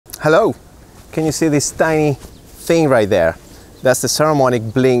Hello, can you see this tiny thing right there? That's the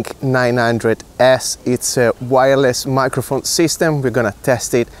Saramonic Blink900 S. It's a wireless microphone system. We're gonna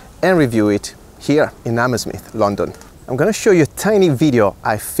test it and review it here in Hammersmith, London. I'm gonna show you a tiny video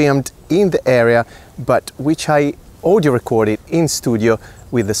I filmed in the area, but which I audio recorded in studio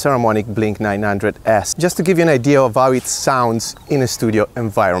with the Saramonic Blink900 S, just to give you an idea of how it sounds in a studio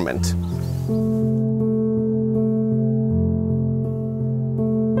environment.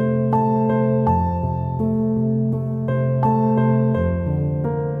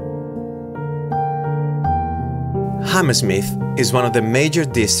 Hammersmith is one of the major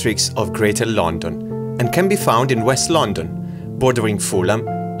districts of Greater London and can be found in West London, bordering Fulham,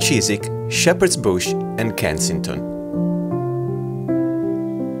 Chiswick, Shepherd's Bush and Kensington.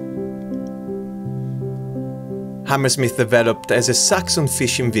 Hammersmith developed as a Saxon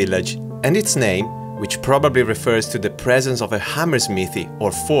fishing village, and its name, which probably refers to the presence of a hammersmithy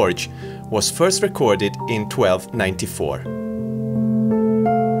or forge, was first recorded in 1294.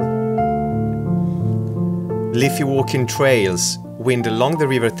 Leafy walking trails wind along the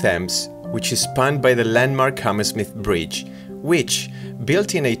River Thames, which is spanned by the landmark Hammersmith Bridge, which,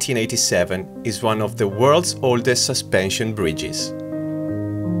 built in 1887, is one of the world's oldest suspension bridges.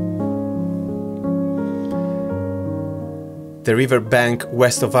 The river bank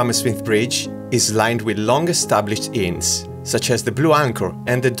west of Hammersmith Bridge is lined with long-established inns, such as the Blue Anchor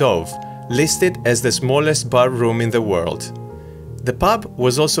and the Dove, listed as the smallest bar room in the world. The pub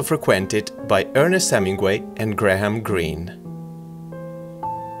was also frequented by Ernest Hemingway and Graham Greene.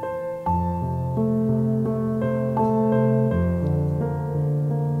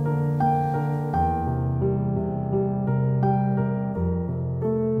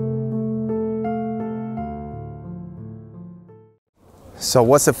 So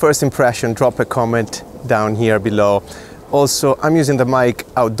what's the first impression? Drop a comment down here below. Also, I'm using the mic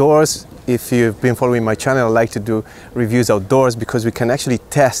outdoors. If you've been following my channel, I like to do reviews outdoors because we can actually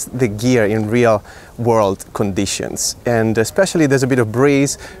test the gear in real world conditions. And especially there's a bit of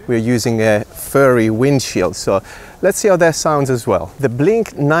breeze, we're using a furry windshield. So let's see how that sounds as well. The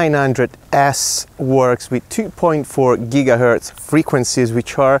Blink900 S works with 2.4 gigahertz frequencies,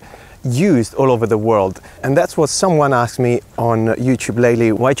 which are used all over the world. And that's what someone asked me on YouTube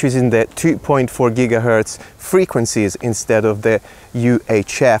lately, why choosing the 2.4 gigahertz frequencies instead of the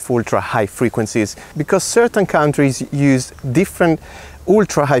UHF, ultra high frequencies, because certain countries use different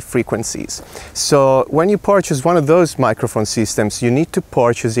ultra high frequencies. So when you purchase one of those microphone systems, you need to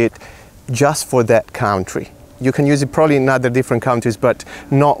purchase it just for that country. You can use it probably in other different countries, but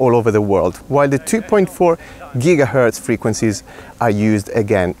not all over the world. While the 2.4 gigahertz frequencies are used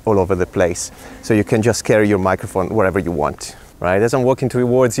again all over the place. So you can just carry your microphone wherever you want. Right, as I'm walking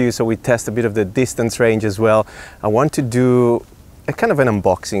towards you, so we test a bit of the distance range as well. I want to do a kind of an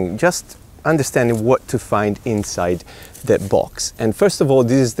unboxing, just understanding what to find inside the box. And first of all,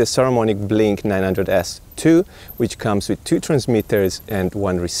 this is the Saramonic Blink900 S2, which comes with 2 transmitters and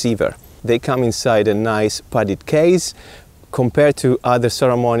 1 receiver. They come inside a nice padded case. Compared to other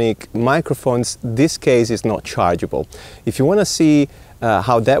Saramonic microphones, this case is not chargeable. If you want to see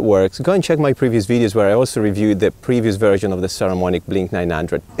how that works, go and check my previous videos where I also reviewed the previous version of the Saramonic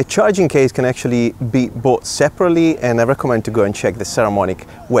Blink900. A charging case can actually be bought separately, and I recommend to go and check the Saramonic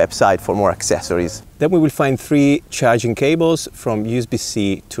website for more accessories. Then we will find 3 charging cables from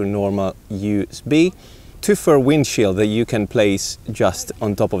USB-C to normal USB. 2 for windshield that you can place just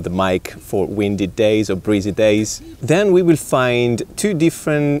on top of the mic for windy days or breezy days. Then we will find 2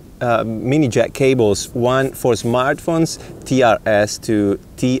 different mini jack cables, one for smartphones, TRS to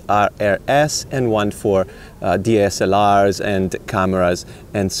TRRS, and one for DSLRs and cameras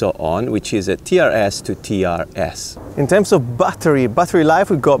and so on, which is a TRS to TRS. In terms of battery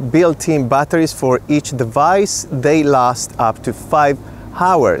life, we've got built-in batteries for each device. They last up to 5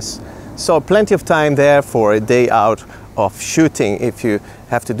 hours. So plenty of time there for a day out of shooting if you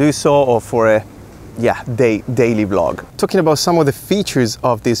have to do so, or for a daily vlog. Talking about some of the features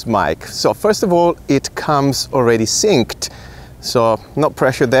of this mic. So first of all, it comes already synced. So no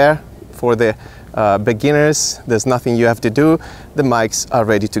pressure there for the beginners. There's nothing you have to do. The mics are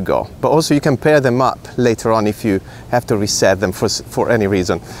ready to go. But also you can pair them up later on if you have to reset them for any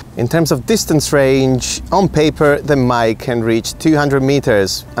reason. In terms of distance range, on paper the mic can reach 200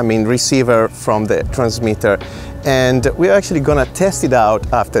 meters, receiver from the transmitter, and we're actually gonna test it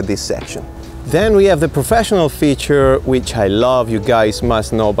out after this section. Then we have the professional feature, which I love, you guys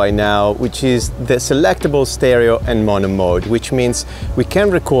must know by now, which is the selectable stereo and mono mode, which means we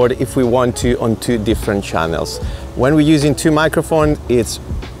can record if we want to on 2 different channels. When we're using 2 microphones, it's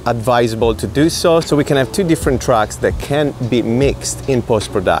advisable to do so, so we can have two different tracks that can be mixed in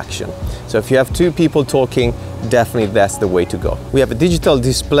post-production. So if you have two people talking, definitely that's the way to go. We have a digital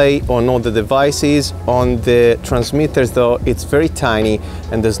display on all the devices. On the transmitters though, it's very tiny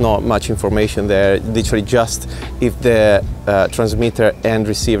and there's not much information there, literally just if the transmitter and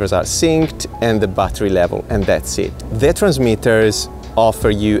receivers are synced and the battery level, and that's it. The transmitters offer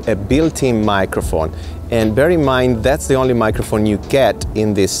you a built-in microphone, and bear in mind that's the only microphone you get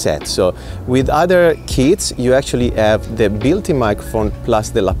in this set. So with other kits you actually have the built-in microphone plus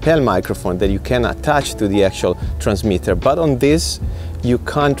the lapel microphone that you can attach to the actual transmitter, but on this you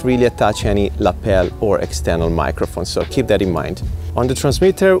can't really attach any lapel or external microphone, so keep that in mind. On the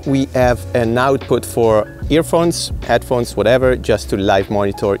transmitter we have an output for earphones, headphones, whatever, just to live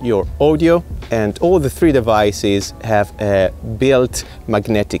monitor your audio, and all the three devices have a built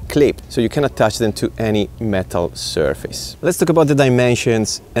magnetic clip, so you can attach them to any metal surface. Let's talk about the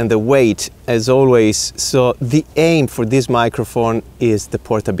dimensions and the weight as always. So the aim for this microphone is the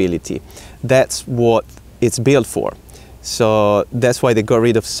portability. That's what it's built for. So that's why they got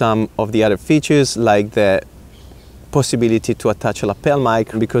rid of some of the other features like the possibility to attach a lapel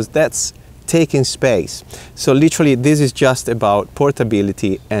mic, because that's taking space. So literally this is just about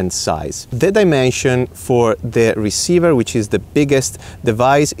portability and size. The dimension for the receiver, which is the biggest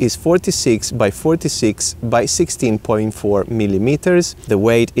device, is 46 by 46 by 16.4 millimeters. The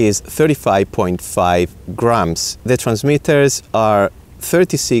weight is 35.5 grams. The transmitters are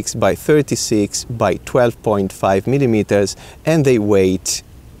 36 by 36 by 12.5 millimeters and they weigh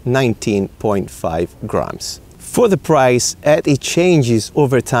 19.5 grams. For the price, as it changes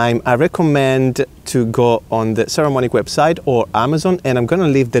over time, I recommend to go on the Saramonic website or Amazon, and I'm gonna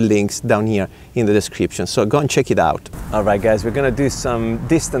leave the links down here in the description, so go and check it out. All right guys, we're gonna do some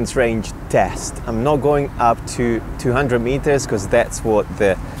distance range test. I'm not going up to 200 meters because that's what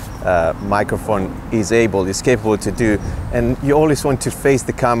the microphone is capable to do, and you always want to face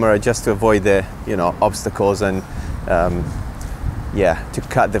the camera just to avoid the obstacles and yeah, to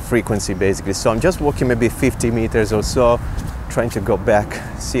cut the frequency basically. So I'm just walking maybe 50 meters or so, trying to go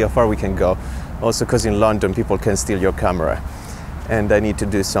back, see how far we can go. Also because in London people can steal your camera and I need to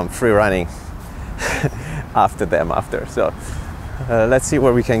do some free running after. So let's see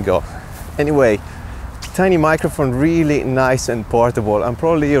where we can go. Anyway, tiny microphone, really nice and portable. I'm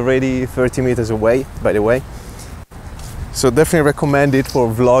probably already 30 meters away, by the way. So definitely recommend it for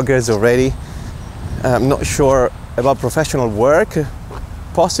vloggers already. I'm not sure about professional work.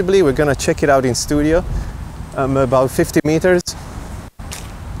 Possibly, we're gonna check it out in studio. I'm about 50 meters.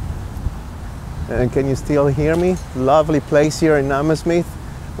 And can you still hear me? Lovely place here in Hammersmith.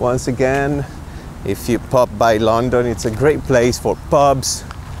 Once again, if you pop by London, it's a great place for pubs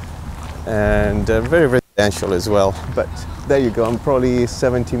and very residential as well. But there you go, I'm probably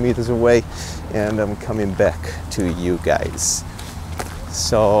 70 meters away and I'm coming back to you guys.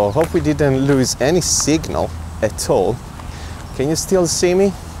 So hope we didn't lose any signal at all. Can you still see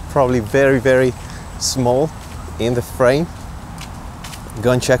me? Probably very, very small in the frame.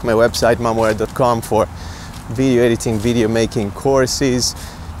 Go and check my website mamo.com for video editing, video making courses,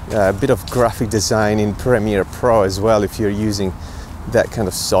 a bit of graphic design in Premiere Pro as well if you're using that kind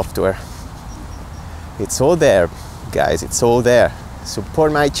of software. It's all there, guys, it's all there.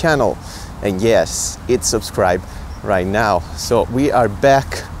 Support my channel, and yes, hit subscribe right now. So we are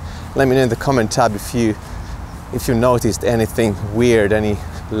back. Let me know in the comment tab if you noticed anything weird, any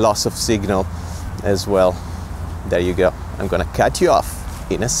loss of signal as well. There you go. I'm gonna cut you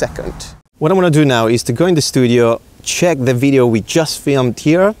off in a second. What I want to do now is to go in the studio, check the video we just filmed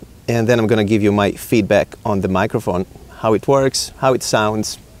here, and then I'm gonna give you my feedback on the microphone, how it works, how it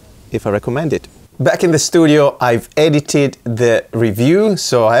sounds, if I recommend it. Back in the studio, I've edited the review,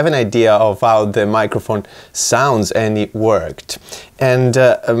 so I have an idea of how the microphone sounds and it worked. And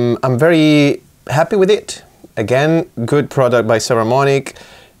I'm very happy with it. Again, good product by Saramonic.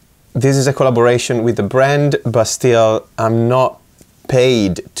 This is a collaboration with the brand, but still I'm not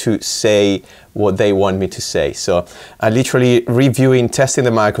paid to say what they want me to say. So I'm literally reviewing, testing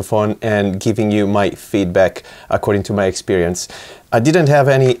the microphone and giving you my feedback according to my experience. I didn't have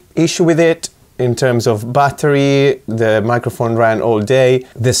any issue with it. In terms of battery, the microphone ran all day.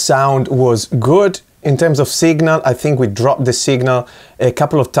 The sound was good. In terms of signal, I think we dropped the signal a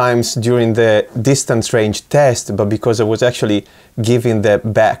couple of times during the distance range test, but because I was actually giving the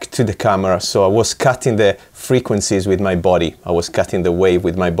back to the camera, so I was cutting the frequencies with my body. I was cutting the wave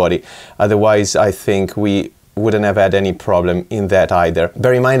with my body. Otherwise, I think we wouldn't have had any problem in that either.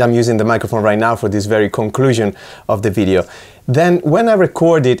 Bear in mind I'm using the microphone right now for this very conclusion of the video. Then when I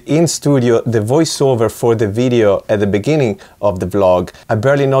recorded in studio the voiceover for the video at the beginning of the vlog, I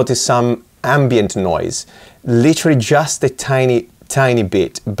barely noticed some ambient noise, literally just a tiny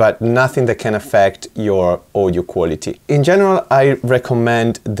bit, but nothing that can affect your audio quality. In general, I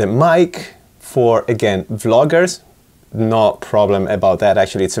recommend the mic for, again, vloggers. No problem about that.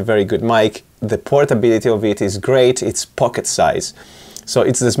 Actually, it's a very good mic. The portability of it is great. It's pocket size. So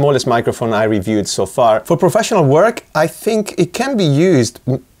it's the smallest microphone I reviewed so far. For professional work, I think it can be used,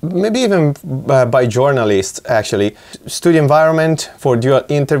 maybe even by journalists, actually. Studio environment for dual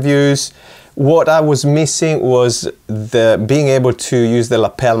interviews. What I was missing was being able to use the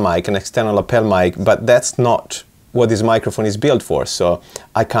lapel mic, an external lapel mic, but that's not what this microphone is built for, so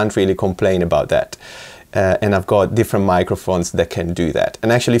I can't really complain about that. And I've got different microphones that can do that.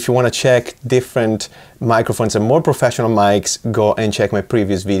 And actually, if you want to check different microphones and more professional mics, go and check my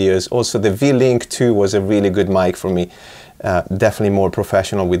previous videos. Also, the V-Link 2 was a really good mic for me. Definitely more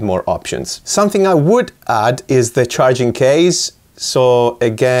professional with more options. Something I would add is the charging case. So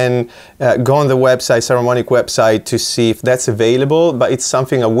again, go on the website, Saramonic website, to see if that's available, but it's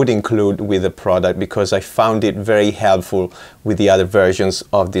something I would include with the product because I found it very helpful with the other versions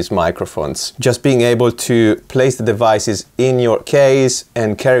of these microphones. Just being able to place the devices in your case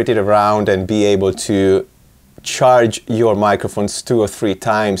and carry it around and be able to charge your microphones 2 or 3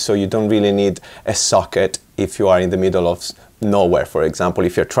 times, so you don't really need a socket if you are in the middle of nowhere, for example,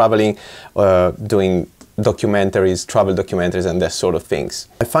 if you're traveling, doing documentaries, travel documentaries and that sort of things.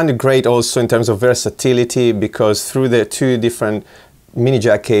 I find it great also in terms of versatility because through the 2 different mini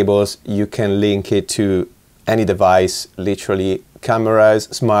jack cables you can link it to any device, literally cameras,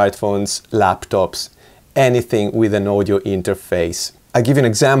 smartphones, laptops, anything with an audio interface. I'll give you an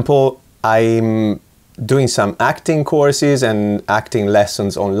example. I'm doing some acting courses and acting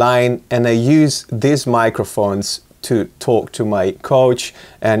lessons online, and I use these microphones to talk to my coach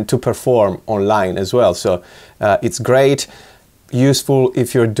and to perform online as well. So it's great, useful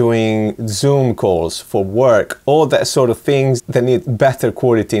if you're doing Zoom calls for work, all that sort of things that need better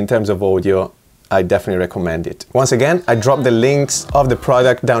quality in terms of audio. I definitely recommend it. Once again, I drop the links of the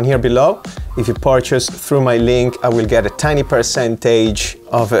product down here below. If you purchase through my link, I will get a tiny percentage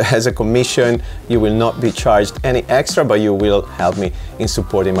of it as a commission. You will not be charged any extra, but you will help me in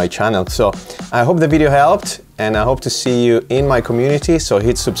supporting my channel. So I hope the video helped, and I hope to see you in my community. So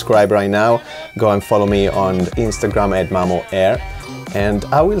hit subscribe right now. Go and follow me on Instagram at Mamo Air, and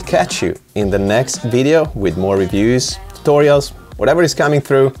I will catch you in the next video with more reviews, tutorials, whatever is coming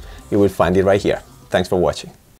through. You will find it right here. Thanks for watching.